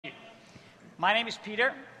My name is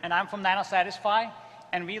Peter, and I'm from Nano Satisfi,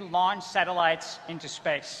 and we launch satellites into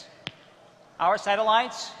space. Our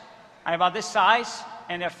satellites are about this size,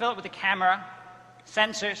 and they're filled with a camera,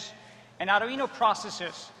 sensors, and Arduino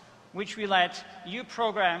processors, which we let you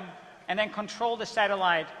program and then control the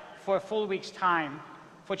satellite for a full week's time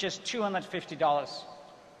for just $250.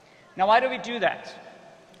 Now, why do we do that?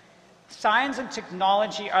 Science and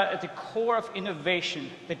technology are at the core of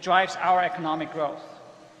innovation that drives our economic growth.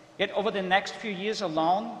 Yet over the next few years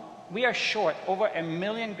alone, we are short over 1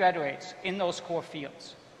 million graduates in those core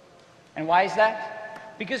fields. And why is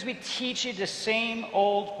that? Because we teach it the same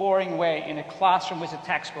old boring way in a classroom with a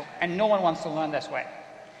textbook, and no one wants to learn this way.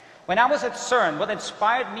 When I was at CERN, what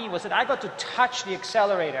inspired me was that I got to touch the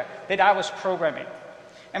accelerator that I was programming.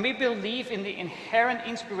 And we believe in the inherent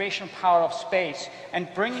inspirational power of space and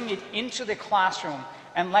bringing it into the classroom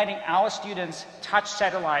and letting our students touch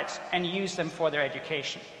satellites and use them for their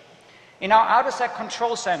education. In our AutoSat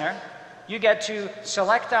Control Center, you get to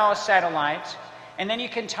select our satellite, and then you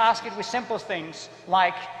can task it with simple things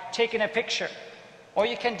like taking a picture, or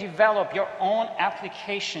you can develop your own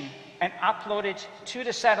application and upload it to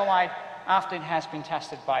the satellite after it has been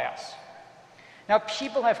tested by us. Now,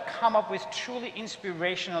 people have come up with truly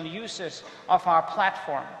inspirational uses of our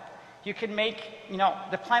platform. You can make,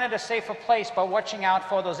 the planet a safer place by watching out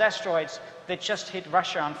for those asteroids that just hit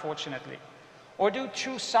Russia, unfortunately. Or do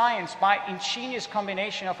true science by ingenious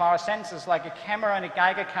combination of our sensors, like a camera and a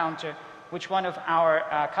Geiger counter, which one of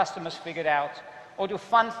our customers figured out. Or do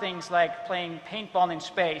fun things like playing paintball in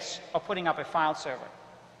space or putting up a file server.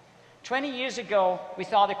 20 years ago, we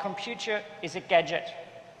thought a computer is a gadget.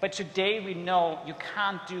 But today we know you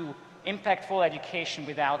can't do impactful education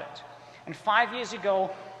without it. And 5 years ago,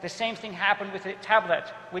 the same thing happened with a tablet,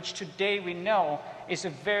 which today we know is a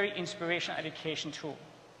very inspirational education tool.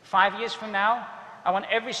 5 years from now, I want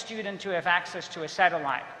every student to have access to a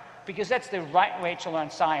satellite, because that's the right way to learn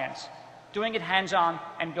science, doing it hands-on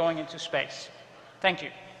and going into space. Thank you.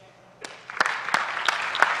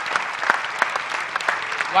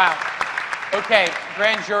 Wow. Okay,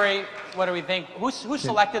 grand jury, what do we think? Who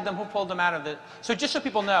selected them? Who pulled them out of the... So just so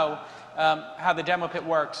people know how the demo pit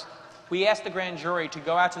works, we asked the grand jury to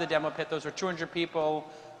go out to the demo pit. Those are 200 people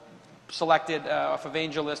selected off of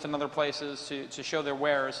AngelList and other places to show their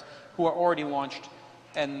wares who are already launched.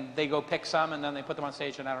 And they go pick some, and then they put them on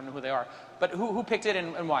stage, and I don't know who they are. But who picked it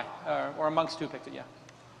and why? Or amongst who picked it, yeah.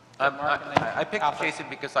 I picked Jason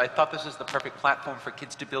because I thought this is the perfect platform for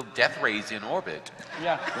kids to build death rays in orbit.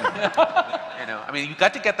 Yeah. I mean, you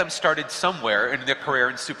got to get them started somewhere in their career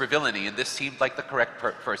in supervillainy, and this seemed like the correct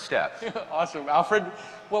first step. Awesome. Alfred,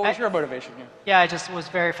 what was your motivation here? Yeah, I just was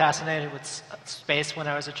very fascinated with space when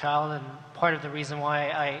I was a child, and part of the reason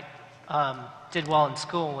why I did well in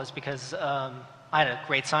school was because I had a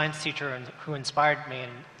great science teacher who inspired me,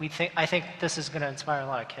 and I think this is going to inspire a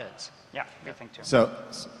lot of kids. Yeah, we think too.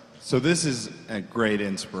 So this is a great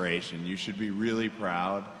inspiration. You should be really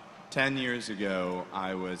proud. 10 years ago,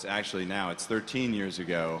 now it's 13 years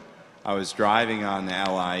ago, I was driving on the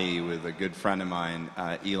LIE with a good friend of mine,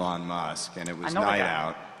 Elon Musk, and it was night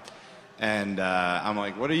out. And I'm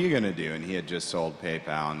like, what are you going to do? And he had just sold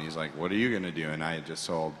PayPal, and he's like, what are you going to do? And I had just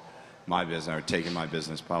sold my business, or taken my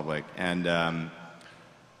business public. And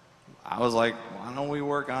I was like, why don't we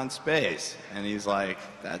work on space? And he's like,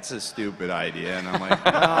 that's a stupid idea. And I'm like,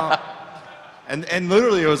 no. And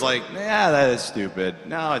literally it was like, yeah, that is stupid.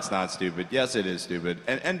 No, it's not stupid. Yes, it is stupid.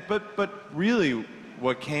 But really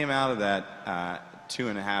what came out of that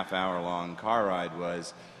 2.5-hour-long car ride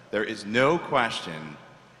was there is no question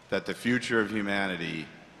that the future of humanity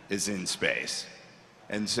is in space.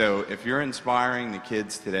 And so if you're inspiring the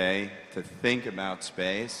kids today to think about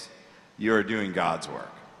space, you're doing God's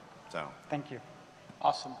work. So, thank you.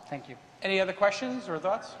 Awesome. Thank you. Any other questions or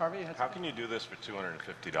thoughts? Harvey? How can you do this for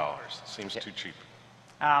 $250? Seems too cheap.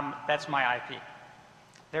 That's my IP.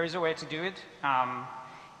 There is a way to do it,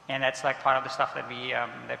 and that's like part of the stuff that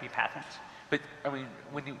we patent. But I mean,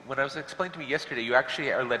 when I was explained to me yesterday, you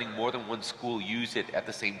actually are letting more than one school use it at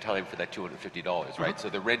the same time for that $250, right? So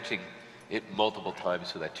they're renting it multiple times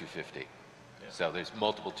for that $250. Yeah. So there's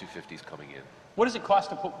multiple $250s coming in. What does it cost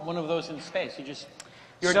to put one of those in space?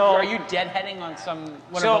 Are you deadheading on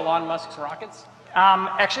one of Elon Musk's rockets?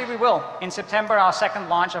 Actually, we will. In September, our second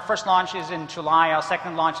launch. Our first launch is in July. Our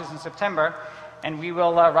second launch is in September. And we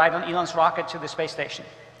will ride on Elon's rocket to the space station.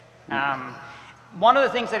 One of the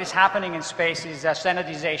things that is happening in space is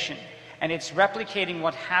standardization. And it's replicating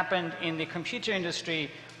what happened in the computer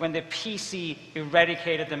industry when the PC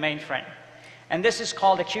eradicated the mainframe. And this is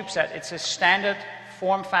called a CubeSat. It's a standard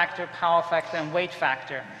form factor, power factor, and weight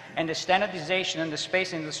factor. And the standardization in the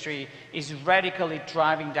space industry is radically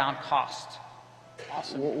driving down cost.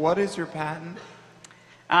 What is your patent?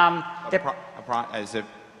 Is it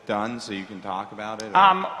done so you can talk about it?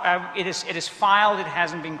 It is filed, it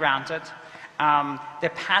hasn't been granted.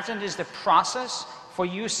 The patent is the process for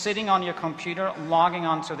you sitting on your computer, logging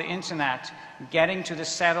onto the internet, getting to the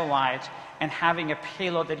satellite, and having a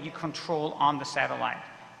payload that you control on the satellite.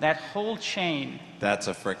 That whole chain. That's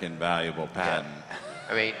a frickin' valuable patent.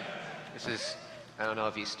 I mean, this is, I don't know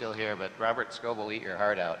if he's still here, but Robert Scoble will eat your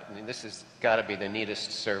heart out. I mean, this has got to be the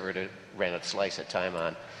neatest server to run a slice of time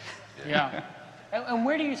on. Yeah. And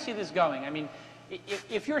where do you see this going? I mean,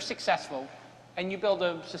 if you're successful and you build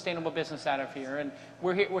a sustainable business out of here, and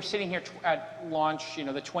we're sitting here at launch, you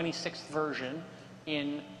know, the 26th version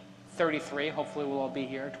in 33. Hopefully we'll all be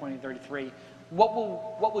here, 2033. What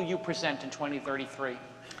will you present in 2033?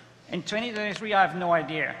 In 2033, I have no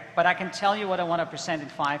idea, but I can tell you what I want to present in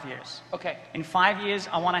 5 years. Okay. In 5 years,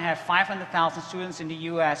 I want to have 500,000 students in the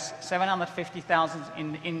US, 750,000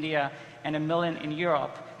 in India, and 1 million in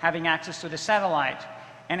Europe having access to the satellite,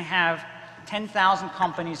 and have 10,000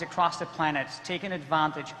 companies across the planet taking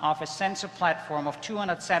advantage of a sensor platform of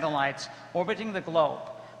 200 satellites orbiting the globe,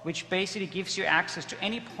 which basically gives you access to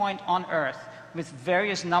any point on Earth with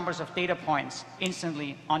various numbers of data points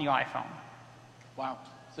instantly on your iPhone. Wow.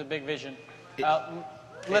 It's a big vision.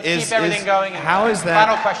 Let's keep everything going. How is that?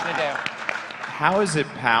 Final question to Dave. How is it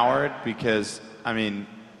powered? Because, I mean,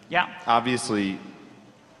 yeah, obviously,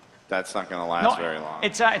 that's not going to last very long.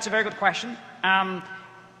 It's a very good question.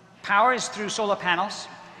 Power is through solar panels,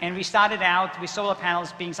 and we started out with solar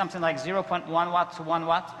panels being something like 0.1 watt to 1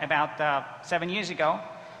 watt about 7 years ago.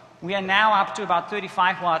 We are now up to about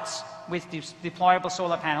 35 watts with deployable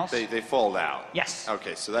solar panels. They fold out? Yes.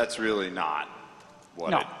 Okay, so that's really not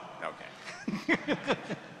what no. Okay.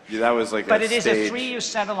 Yeah, that was like but it is a 3-use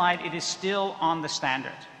satellite. It is still on the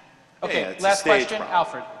standard. Okay, last question. Problem.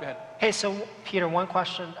 Alfred, go ahead. Hey, so Peter, one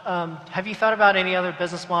question. Have you thought about any other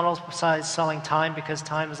business models besides selling time? Because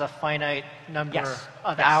time is a finite number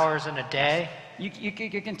of hours in a day. You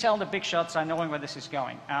can tell the big shots are knowing where this is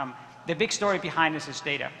going. The big story behind this is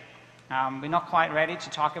data. We're not quite ready to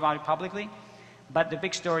talk about it publicly, but the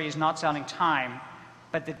big story is not selling time,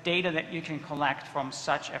 but the data that you can collect from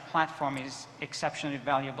such a platform is exceptionally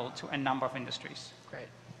valuable to a number of industries. Great.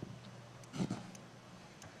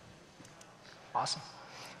 Awesome.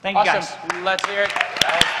 Thank you, guys. Let's hear it.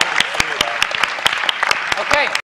 Okay.